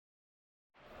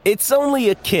It's only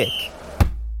a kick,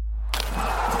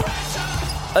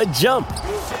 a jump,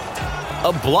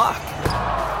 a block.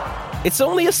 It's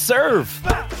only a serve.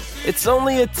 It's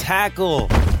only a tackle,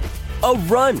 a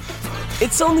run.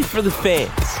 It's only for the fans.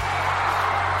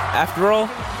 After all,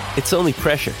 it's only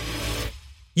pressure.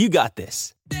 You got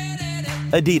this.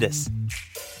 Adidas.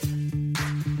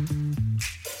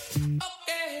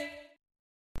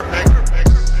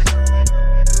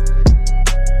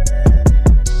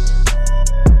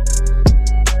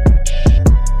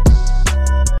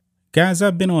 Guys,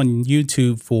 I've been on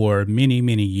YouTube for many,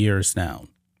 many years now.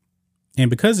 And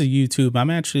because of YouTube, I'm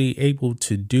actually able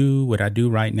to do what I do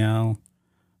right now.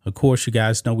 Of course, you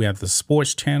guys know we have the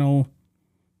sports channel.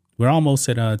 We're almost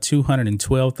at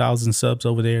 212,000 subs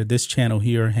over there. This channel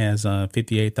here has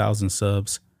 58,000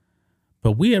 subs.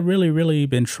 But we have really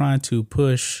been trying to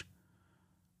push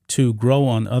to grow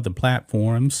on other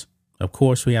platforms. Of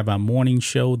course, we have our morning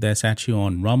show that's actually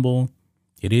on Rumble.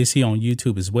 It is here on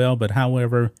YouTube as well. But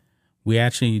however, we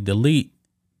actually delete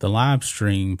the live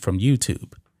stream from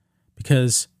YouTube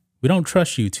because we don't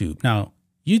trust YouTube. Now,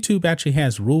 YouTube actually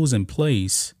has rules in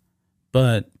place,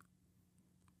 but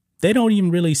they don't even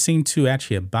really seem to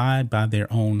actually abide by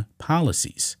their own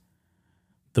policies.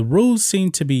 The rules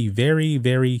seem to be very,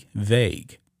 very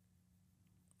vague.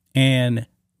 And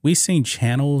we've seen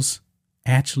channels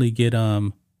actually get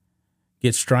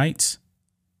strikes.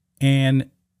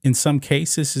 And in some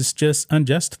cases, it's just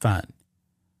unjustified.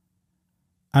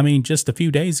 I mean, just a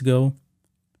few days ago,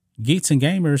 Geeks and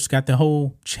Gamers got the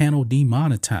whole channel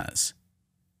demonetized.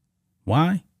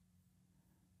 Why?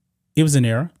 It was an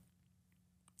error.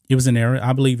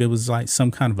 I believe it was like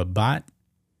some kind of a bot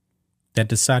that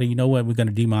decided, you know what, we're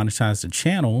going to demonetize the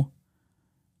channel.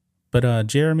 But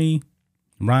Jeremy,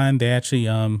 Ryan, they actually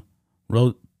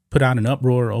put out an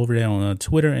uproar over there on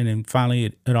Twitter, and then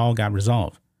finally it all got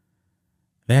resolved.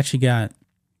 They actually got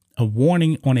a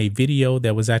warning on a video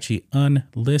that was actually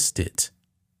unlisted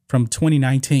from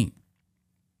 2019.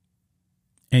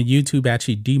 And YouTube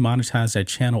actually demonetized that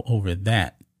channel over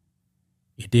that.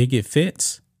 It did get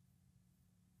fixed,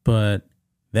 but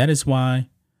that is why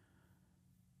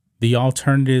the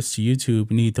alternatives to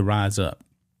YouTube need to rise up.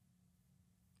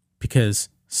 Because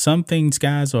some things,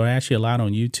 guys, are actually allowed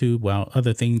on YouTube while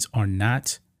other things are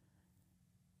not.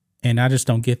 And I just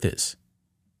don't get this.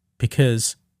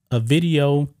 Because a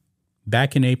video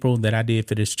back in April that I did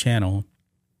for this channel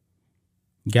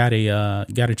got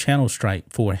a channel strike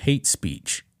for hate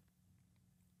speech.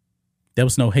 There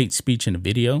was no hate speech in the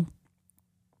video.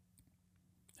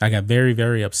 I got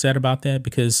very upset about that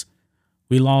because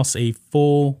we lost a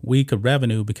full week of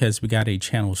revenue because we got a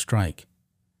channel strike.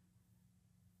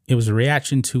 It was a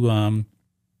reaction to a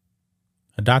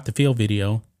Dr. Phil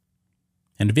video,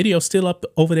 and the video's still up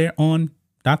over there on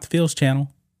Dr. Phil's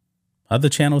channel. Other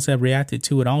channels have reacted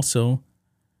to it also,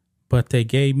 but they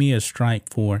gave me a strike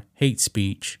for hate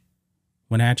speech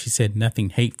when I actually said nothing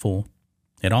hateful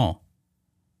at all.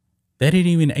 They didn't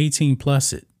even 18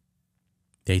 plus it.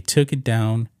 They took it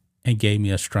down and gave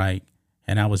me a strike,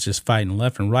 and I was just fighting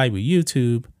left and right with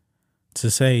YouTube to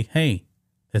say, hey,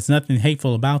 there's nothing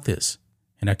hateful about this.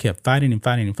 And I kept fighting,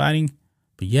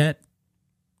 but yet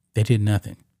they did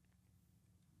nothing.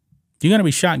 You're going to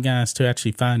be shocked, guys, to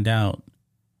actually find out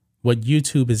what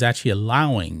YouTube is actually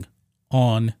allowing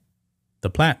on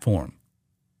the platform.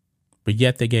 But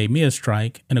yet they gave me a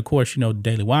strike. And of course, you know,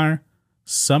 Daily Wire,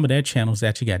 some of their channels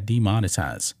actually got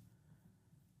demonetized.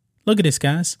 Look at this,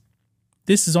 guys.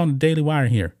 This is on the Daily Wire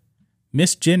here.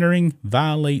 Misgendering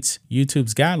violates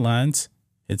YouTube's guidelines.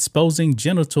 Exposing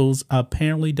genitals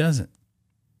apparently doesn't.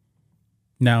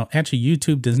 Now, actually,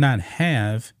 YouTube does not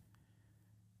have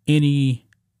any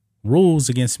rules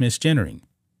against misgendering.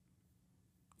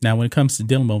 Now, when it comes to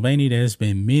Dylan Mulvaney, there's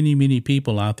been many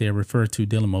people out there refer to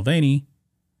Dylan Mulvaney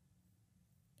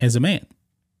as a man,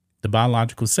 the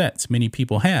biological sex. Many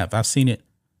people have. I've seen it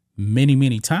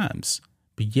many times.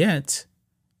 But yet,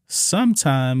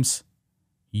 sometimes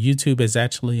YouTube has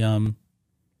actually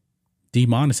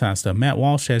demonetized stuff. Matt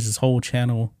Walsh has his whole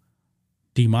channel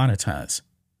demonetized.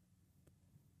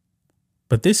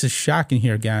 But this is shocking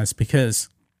here, guys, because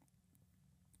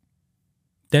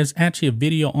there's actually a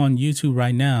video on YouTube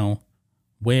right now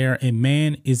where a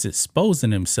man is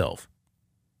exposing himself.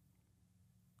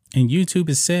 And YouTube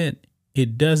has said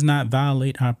it does not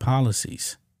violate our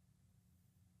policies.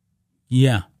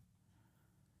 Yeah.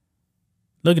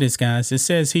 Look at this, guys. It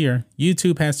says here,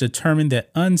 YouTube has determined that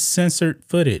uncensored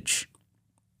footage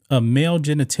of male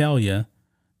genitalia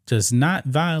does not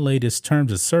violate its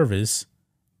terms of service,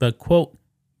 but, quote,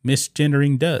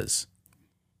 misgendering does.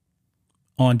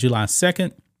 On July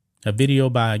 2nd, a video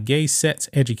by a gay sex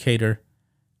educator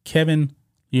Kevin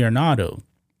Leonardo.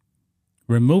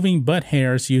 Removing butt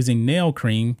hairs using nail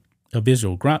cream, a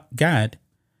visual guide,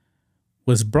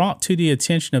 was brought to the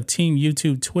attention of Team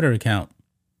YouTube Twitter account.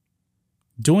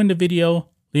 During the video,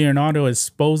 Leonardo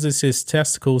exposes his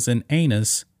testicles and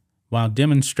anus while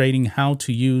demonstrating how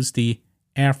to use the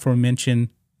aforementioned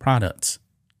products.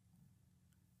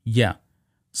 Yeah,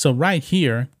 so right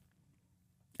here,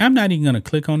 I'm not even going to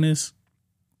click on this.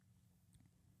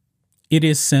 It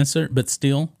is censored, but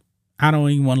still, I don't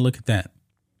even want to look at that.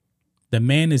 The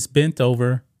man is bent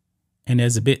over and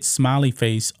there's a bit smiley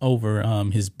face over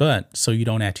his butt, so you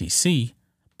don't actually see.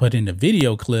 But in the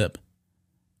video clip,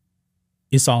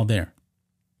 it's all there.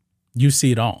 You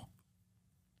see it all.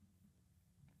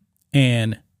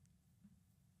 And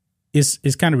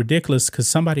it's kind of ridiculous because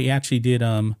somebody actually did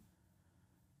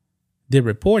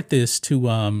report this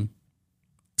to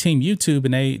Team YouTube,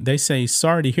 and they say,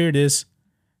 sorry to hear this.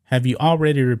 Have you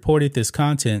already reported this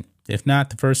content? If not,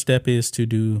 the first step is to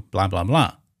do blah, blah,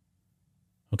 blah.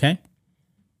 Okay?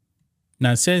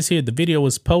 Now it says here the video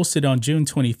was posted on June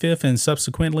 25th and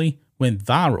subsequently went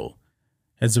viral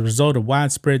as a result of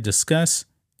widespread disgust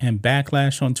and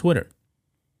backlash on Twitter.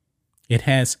 It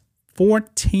has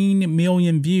 14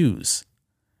 million views,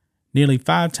 nearly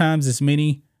 5 times as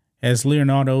many as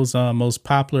Leonardo's most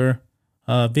popular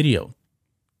video.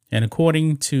 And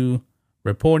according to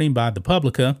reporting by the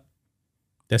Publica,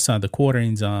 that's the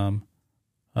Quartering's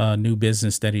new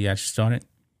business that he actually started,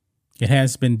 it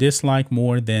has been disliked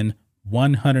more than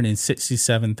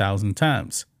 167,000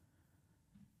 times.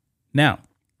 Now,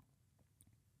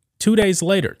 2 days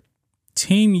later,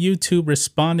 Team YouTube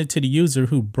responded to the user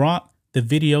who brought the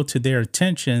video to their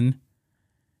attention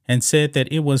and said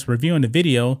that it was reviewing the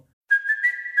video.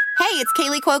 Hey, it's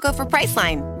Kaylee Cuoco for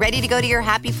Priceline. Ready to go to your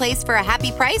happy place for a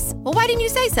happy price? Well, why didn't you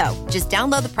say so? Just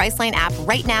download the Priceline app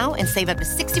right now and save up to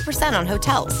 60% on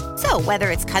hotels. So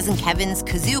whether it's Cousin Kevin's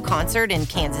Kazoo Concert in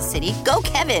Kansas City, go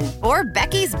Kevin, or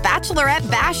Becky's Bachelorette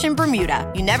Bash in Bermuda,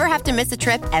 you never have to miss a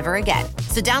trip ever again.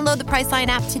 So download the Priceline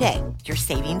app today. Your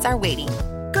savings are waiting.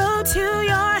 Go to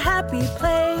your happy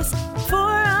place for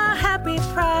a happy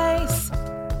price.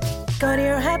 Go to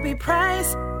your happy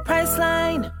price,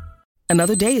 Priceline.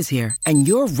 Another day is here, and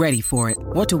you're ready for it.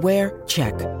 What to wear?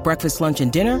 Check. Breakfast, lunch, and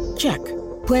dinner? Check.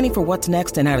 Planning for what's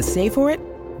next and how to save for it?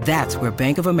 That's where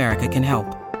Bank of America can help.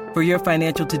 For your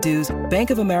financial to-dos, Bank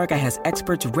of America has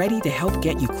experts ready to help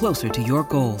get you closer to your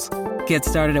goals. Get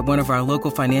started at one of our local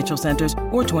financial centers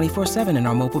or 24/7 in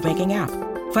our mobile banking app.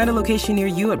 Find a location near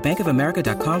you at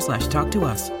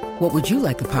bankofamerica.com/talktous. What would you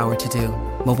like the power to do?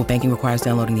 Mobile banking requires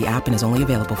downloading the app and is only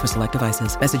available for select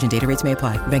devices. Message and data rates may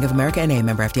apply. Bank of America N.A.,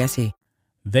 member FDIC.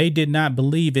 They did not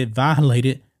believe it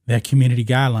violated their community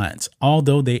guidelines,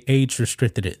 although they age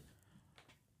restricted it.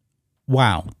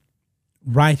 Wow.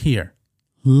 Right here.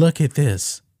 Look at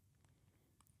this.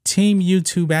 Team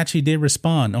YouTube actually did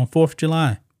respond on 4th of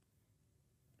July.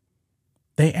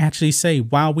 They actually say,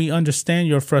 while we understand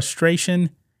your frustration,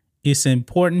 it's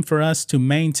important for us to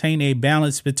maintain a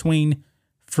balance between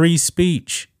free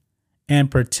speech and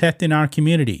protecting our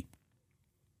community.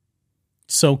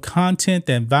 So content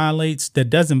that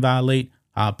doesn't violate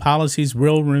our policies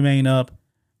will remain up.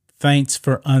 Thanks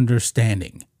for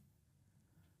understanding.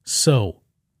 So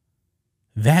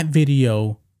that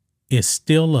video is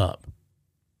still up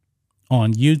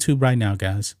on YouTube right now,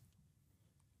 guys.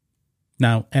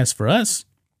 Now, as for us,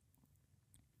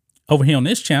 over here on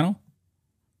this channel,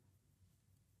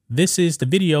 this is the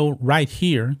video right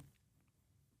here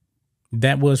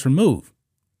that was removed.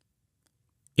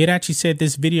 It actually said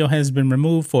this video has been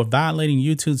removed for violating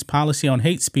YouTube's policy on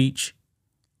hate speech.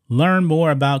 Learn more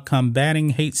about combating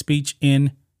hate speech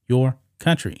in your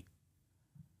country.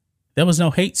 There was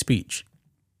no hate speech,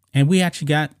 and we actually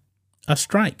got a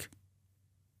strike.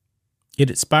 It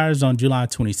expires on July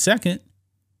 22nd,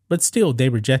 but still they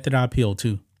rejected our appeal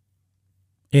too.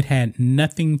 It had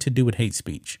nothing to do with hate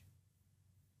speech.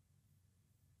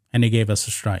 And they gave us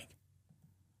a strike.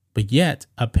 But yet,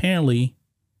 apparently,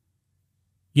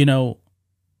 you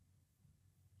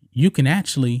can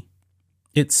actually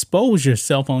expose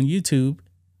yourself on YouTube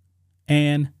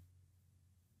and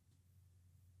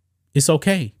it's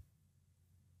okay.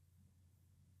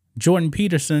 Jordan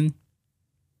Peterson,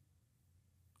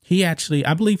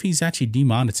 I believe he's actually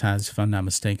demonetized, if I'm not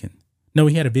mistaken. No,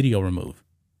 he had a video removed.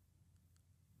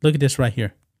 Look at this right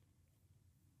here.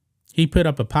 He put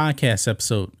up a podcast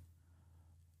episode,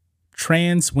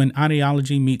 Trans When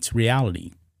Ideology Meets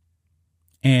Reality.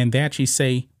 And they actually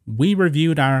say, we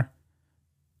reviewed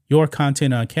your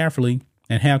content carefully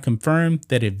and have confirmed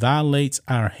that it violates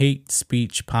our hate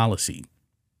speech policy.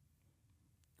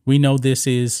 We know this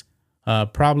is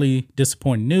Probably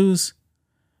disappointing news,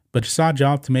 but it's our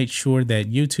job to make sure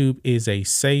that YouTube is a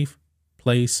safe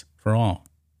place for all.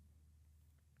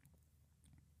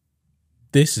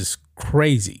 This is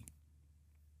crazy.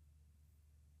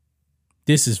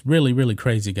 This is really, really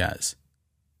crazy, guys.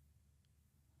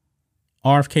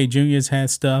 RFK Jr. has had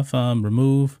stuff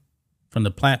removed from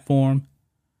the platform.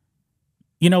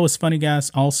 You know what's funny, guys?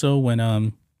 Also,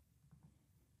 when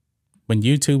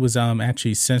YouTube was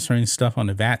actually censoring stuff on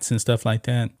the VATs and stuff like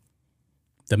that,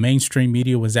 the mainstream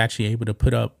media was actually able to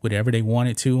put up whatever they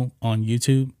wanted to on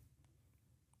YouTube.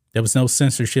 There was no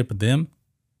censorship of them.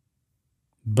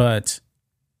 But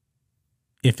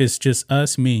if it's just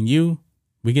us, me and you,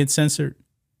 we get censored.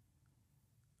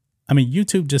 I mean,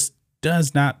 YouTube just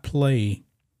does not play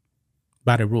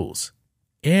by the rules.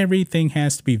 Everything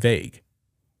has to be vague.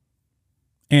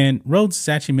 And Rhodes has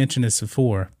actually mentioned this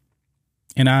before,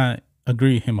 and I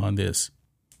agree with him on this.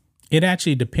 It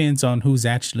actually depends on who's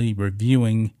actually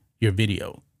reviewing your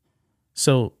video.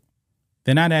 So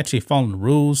they're not actually following the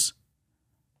rules.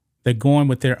 They're going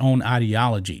with their own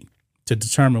ideology to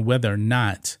determine whether or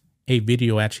not a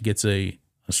video actually gets a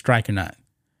strike or not.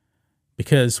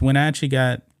 Because when we actually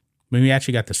got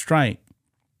the strike,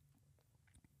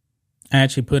 I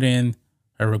actually put in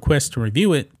a request to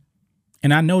review it,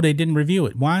 and I know they didn't review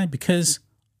it. Why? Because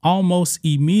almost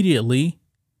immediately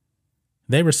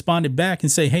they responded back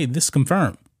and say, hey, this is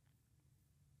confirmed.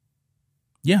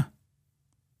 Yeah.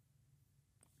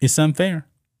 It's unfair.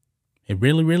 It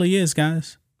really, really is,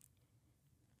 guys.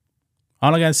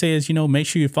 All I got to say is, make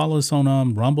sure you follow us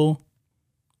on Rumble.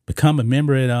 Become a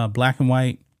member at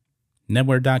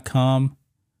blackandwhitenetwork.com.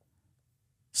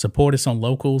 Support us on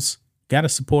Locals. Got to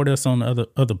support us on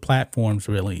other platforms,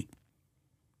 really,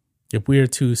 if we're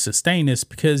to sustain this,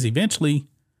 because eventually,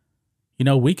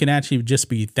 we can actually just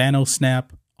be Thanos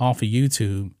snap off of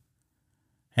YouTube.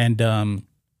 And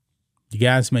you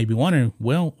guys may be wondering,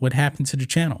 well, what happened to the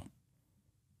channel?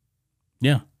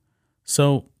 Yeah.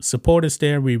 So support us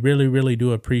there. We really, really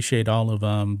do appreciate all of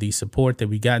the support that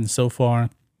we've gotten so far.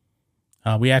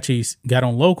 We actually got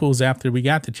on Locals after we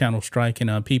got the channel strike,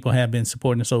 and people have been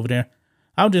supporting us over there.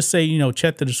 I'll just say,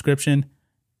 check the description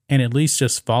and at least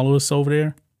just follow us over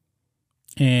there.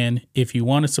 And if you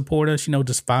want to support us,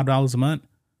 just $5 a month,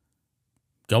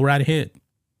 go right ahead.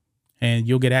 And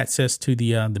you'll get access to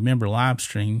the member live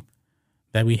stream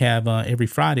that we have every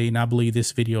Friday. And I believe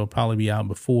this video will probably be out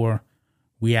before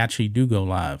we actually do go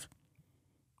live,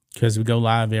 because we go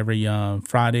live every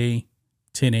Friday,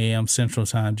 10 a.m. Central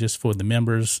Time, just for the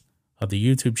members of the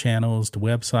YouTube channels, the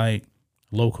website,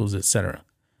 Locals, etc.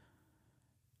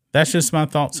 That's just my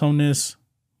thoughts on this.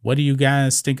 What do you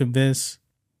guys think of this?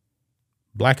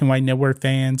 Black and White Network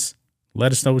fans,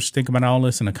 let us know what you think about all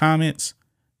this in the comments.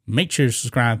 Make sure to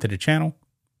subscribe to the channel,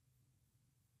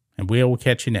 and we'll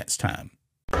catch you next time.